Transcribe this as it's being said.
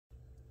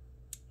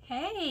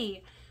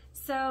Hey,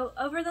 so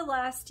over the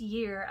last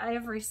year, I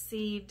have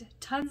received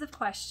tons of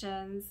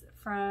questions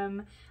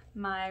from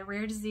my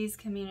rare disease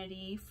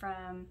community,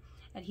 from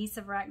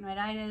adhesive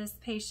arachnoiditis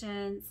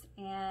patients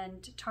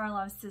and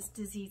Tarlov cyst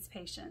disease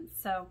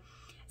patients. So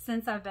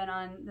since I've been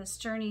on this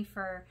journey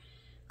for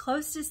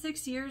close to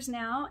 6 years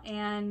now,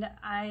 and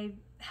I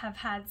have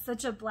had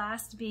such a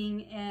blast being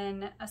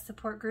in a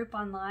support group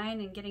online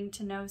and getting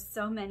to know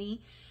so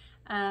many.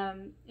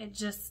 It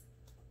just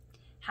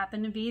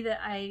happened to be that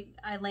I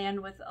land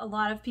with a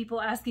lot of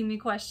people asking me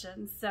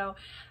questions. So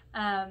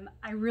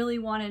I really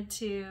wanted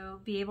to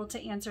be able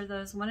to answer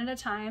those one at a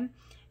time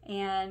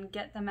and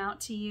get them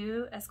out to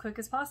you as quick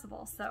as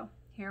possible. So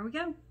here we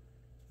go.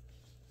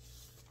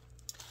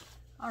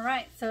 All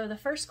right, so the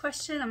first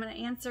question I'm going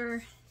to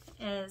answer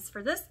is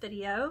for this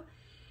video,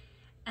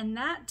 and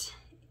that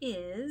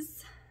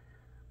is,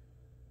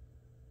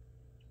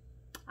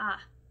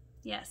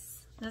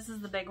 yes, this is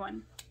the big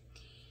one.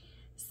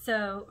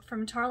 So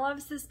from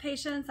Tarlov cyst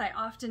patients, I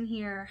often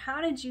hear,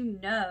 how did you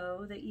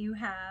know that you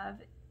have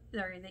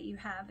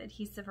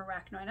adhesive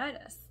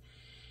arachnoiditis?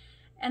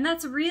 And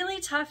that's really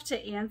tough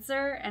to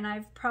answer, and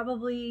I've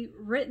probably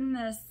written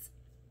this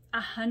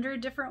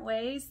 100 different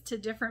ways to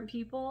different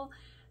people.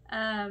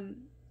 I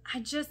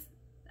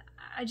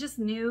just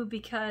knew,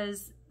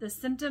 because the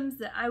symptoms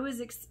that I was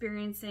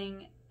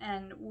experiencing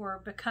and were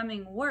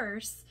becoming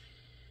worse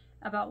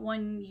about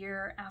 1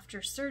 year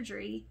after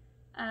surgery,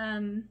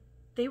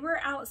 they were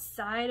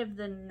outside of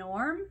the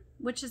norm,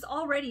 which is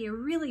already a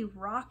really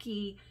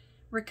rocky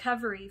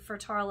recovery for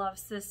Tarlov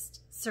cyst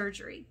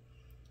surgery.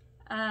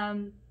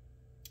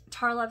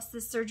 Tarlov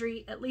cyst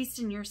surgery, at least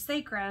in your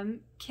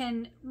sacrum,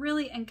 can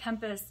really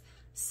encompass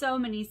so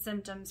many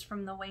symptoms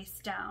from the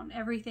waist down.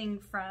 Everything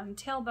from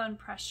tailbone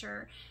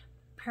pressure,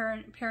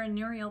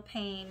 perineal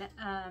pain,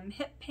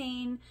 hip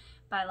pain,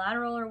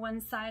 bilateral or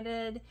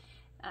one-sided,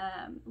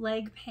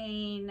 leg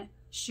pain,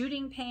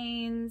 shooting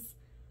pains,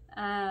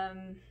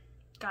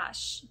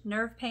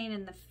 nerve pain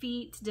in the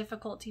feet,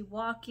 difficulty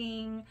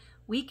walking,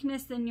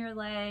 weakness in your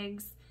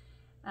legs,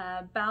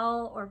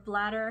 bowel or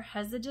bladder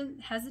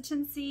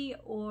hesitancy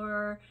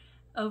or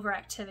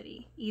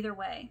overactivity, either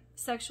way.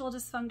 Sexual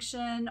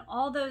dysfunction,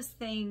 all those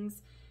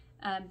things,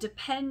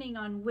 depending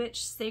on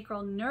which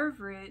sacral nerve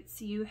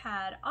roots you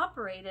had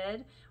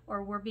operated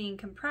or were being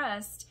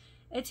compressed,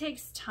 it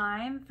takes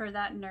time for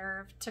that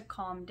nerve to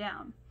calm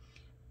down.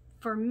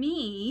 For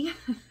me,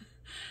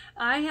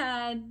 I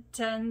had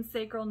 10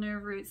 sacral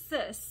nerve root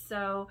cysts,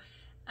 so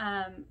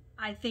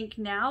I think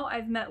now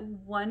I've met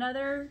one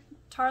other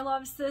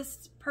Tarlov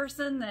cyst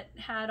person that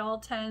had all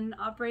 10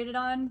 operated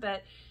on,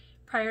 but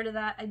prior to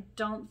that, I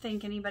don't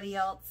think anybody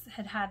else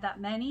had had that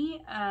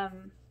many,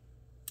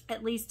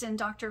 at least in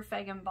Dr.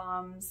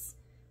 Feigenbaum's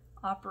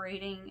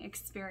operating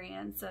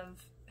experience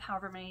of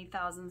however many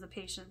thousands of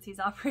patients he's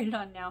operated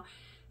on now.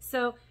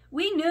 So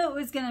we knew it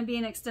was going to be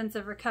an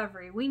extensive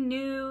recovery. We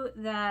knew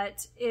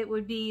that it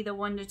would be the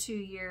 1 to 2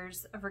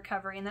 years of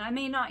recovery, and that I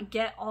may not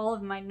get all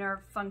of my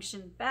nerve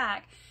function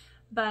back,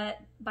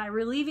 but by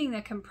relieving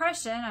the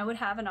compression, I would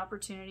have an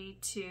opportunity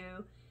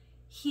to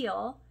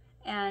heal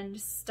and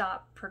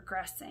stop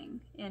progressing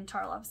in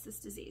Tarlov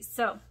cyst disease.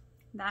 So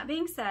that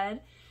being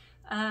said,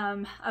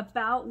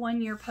 about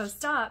 1 year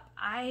post-op,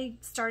 I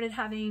started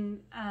having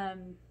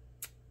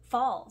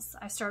falls.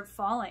 I started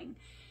falling,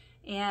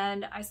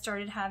 and I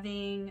started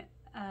having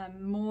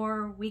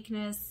more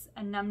weakness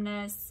and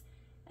numbness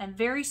and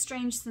very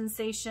strange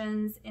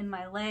sensations in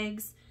my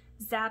legs,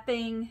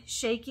 zapping,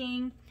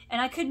 shaking, and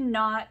I could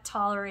not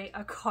tolerate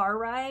a car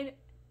ride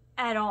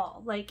at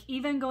all. Like,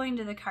 even going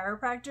to the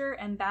chiropractor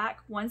and back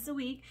once a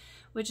week,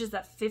 which is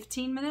a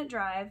 15-minute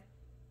drive,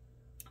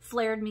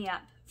 flared me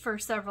up for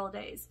several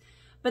days.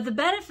 But the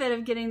benefit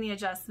of getting the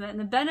adjustment and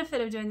the benefit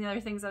of doing the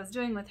other things I was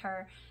doing with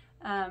her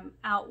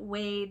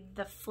outweighed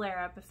the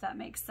flare-up, if that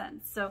makes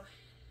sense. So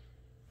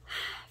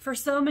for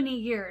so many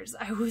years,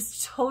 I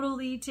was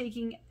totally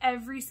taking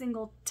every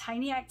single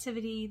tiny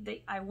activity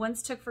that I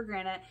once took for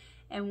granted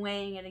and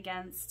weighing it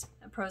against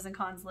a pros and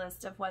cons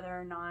list of whether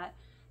or not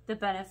the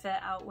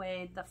benefit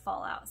outweighed the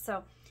fallout.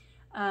 So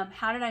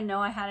how did I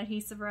know I had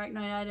adhesive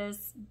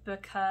arachnoiditis?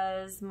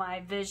 Because my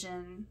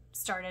vision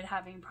started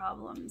having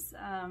problems.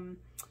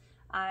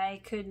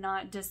 I could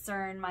not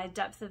discern my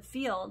depth of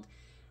field.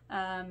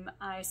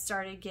 I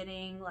started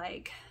getting,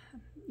 like,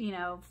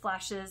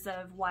 flashes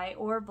of white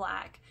or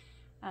black.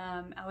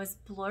 I was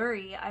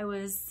blurry. I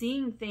was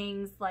seeing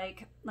things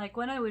like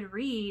when I would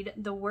read,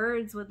 the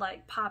words would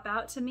like pop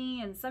out to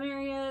me in some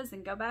areas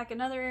and go back in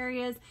other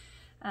areas,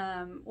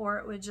 or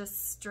it would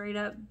just straight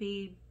up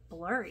be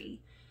blurry.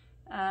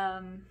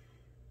 And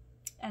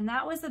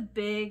that was a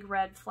big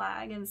red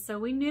flag. And so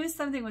we knew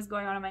something was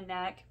going on in my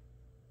neck.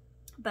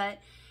 But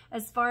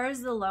as far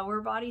as the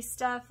lower body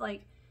stuff,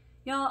 like,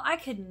 y'all, I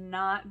could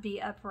not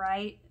be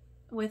upright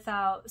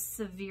without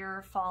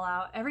severe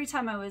fallout. Every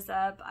time I was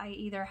up, I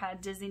either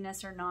had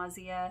dizziness or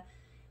nausea.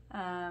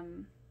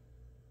 And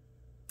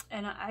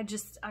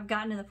I've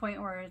gotten to the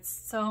point where it's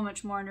so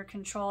much more under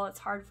control. It's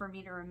hard for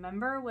me to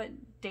remember what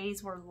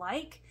days were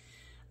like.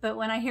 But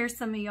when I hear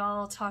some of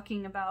y'all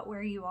talking about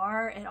where you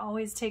are, it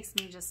always takes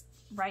me just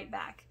right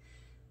back.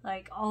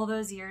 Like all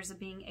those years of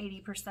being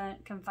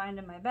 80% confined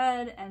in my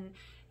bed and,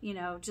 you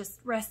know, just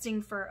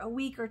resting for a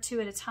week or two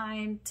at a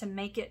time to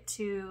make it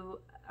to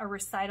a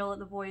recital at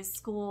the boys'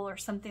 school or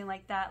something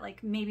like that,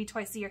 like maybe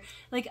twice a year.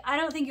 Like, I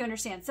don't think you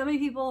understand. So many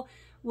people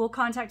will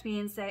contact me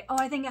and say, oh,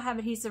 I think I have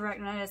adhesive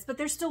arachnoiditis, but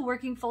they're still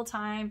working full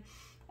time.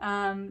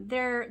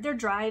 They're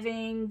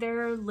driving,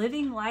 they're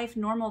living life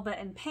normal, but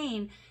in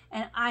pain.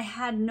 And I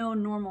had no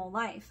normal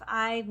life.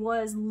 I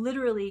was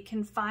literally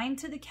confined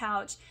to the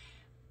couch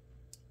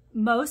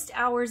most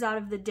hours out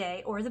of the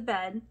day or the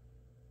bed,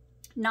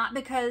 not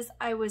because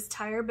I was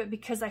tired, but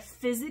because I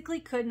physically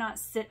could not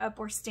sit up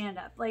or stand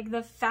up. Like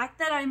the fact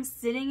that I'm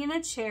sitting in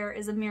a chair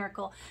is a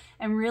miracle.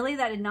 And really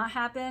that did not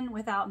happen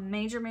without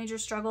major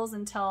struggles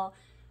until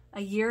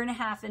a year and a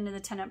half into the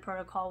Tennant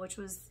Protocol, which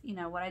was, you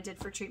know, what I did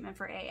for treatment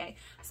for AA.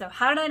 So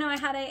how did I know I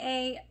had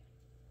AA?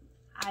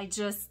 I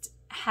just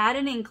had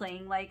an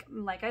inkling.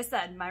 Like I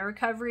said, my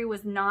recovery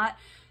was not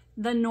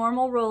the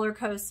normal roller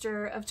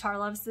coaster of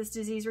Tarlov cyst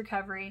disease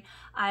recovery.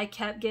 I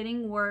kept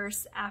getting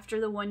worse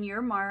after the 1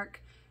 year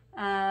mark.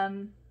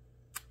 And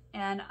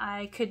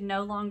I could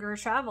no longer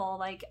travel.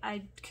 Like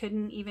I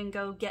couldn't even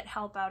go get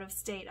help out of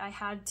state. I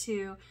had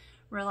to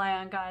rely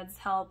on God's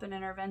help and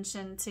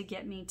intervention to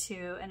get me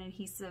to an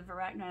adhesive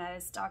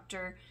arachnoiditis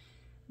doctor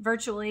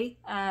virtually.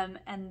 And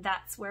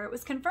that's where it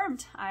was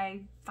confirmed.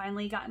 I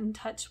finally got in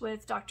touch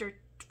with Dr.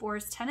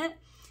 Tennant,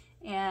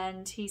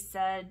 and he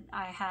said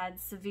I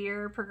had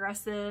severe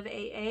progressive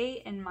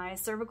AA in my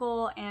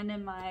cervical and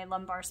in my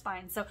lumbar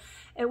spine. So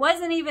it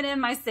wasn't even in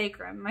my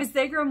sacrum. My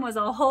sacrum was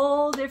a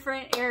whole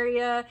different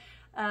area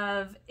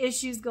of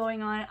issues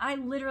going on. I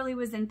literally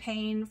was in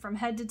pain from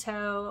head to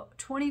toe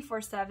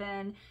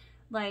 24/7.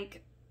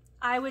 Like,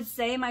 I would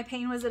say my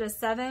pain was at a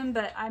 7,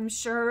 but I'm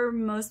sure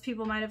most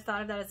people might have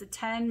thought of that as a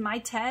 10. My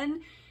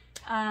 10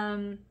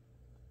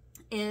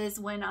 is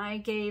when I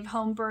gave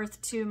home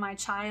birth to my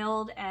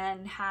child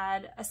and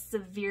had a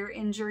severe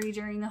injury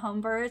during the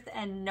home birth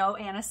and no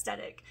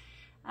anesthetic.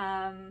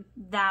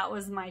 That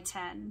was my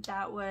 10.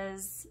 That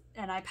was,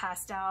 and I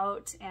passed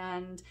out,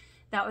 and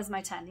that was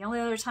my 10. The only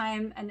other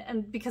time,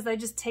 and because I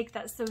just take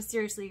that so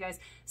seriously, you guys.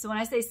 So when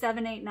I say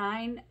 7, 8,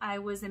 9, I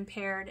was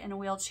impaired in a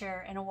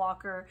wheelchair, in a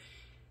walker,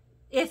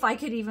 if I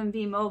could even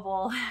be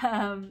mobile.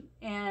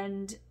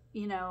 And,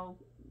 you know,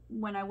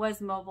 when I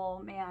was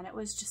mobile, man, it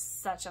was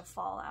just such a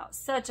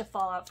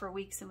fallout for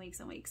weeks and weeks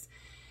and weeks.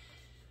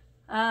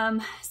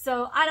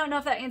 So I don't know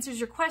if that answers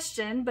your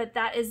question, but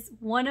that is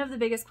one of the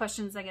biggest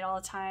questions I get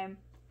all the time.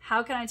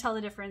 How can I tell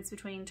the difference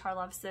between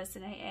Tarlov cyst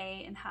and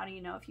AA, and how do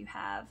you know if you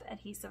have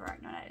adhesive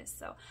arachnoiditis?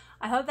 So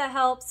I hope that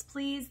helps.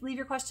 Please leave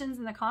your questions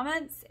in the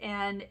comments,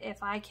 and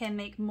if I can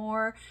make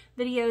more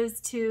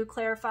videos to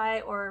clarify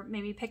or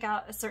maybe pick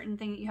out a certain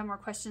thing that you have more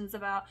questions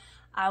about,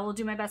 I will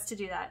do my best to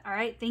do that. All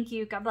right, thank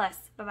you. God bless.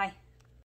 Bye-bye.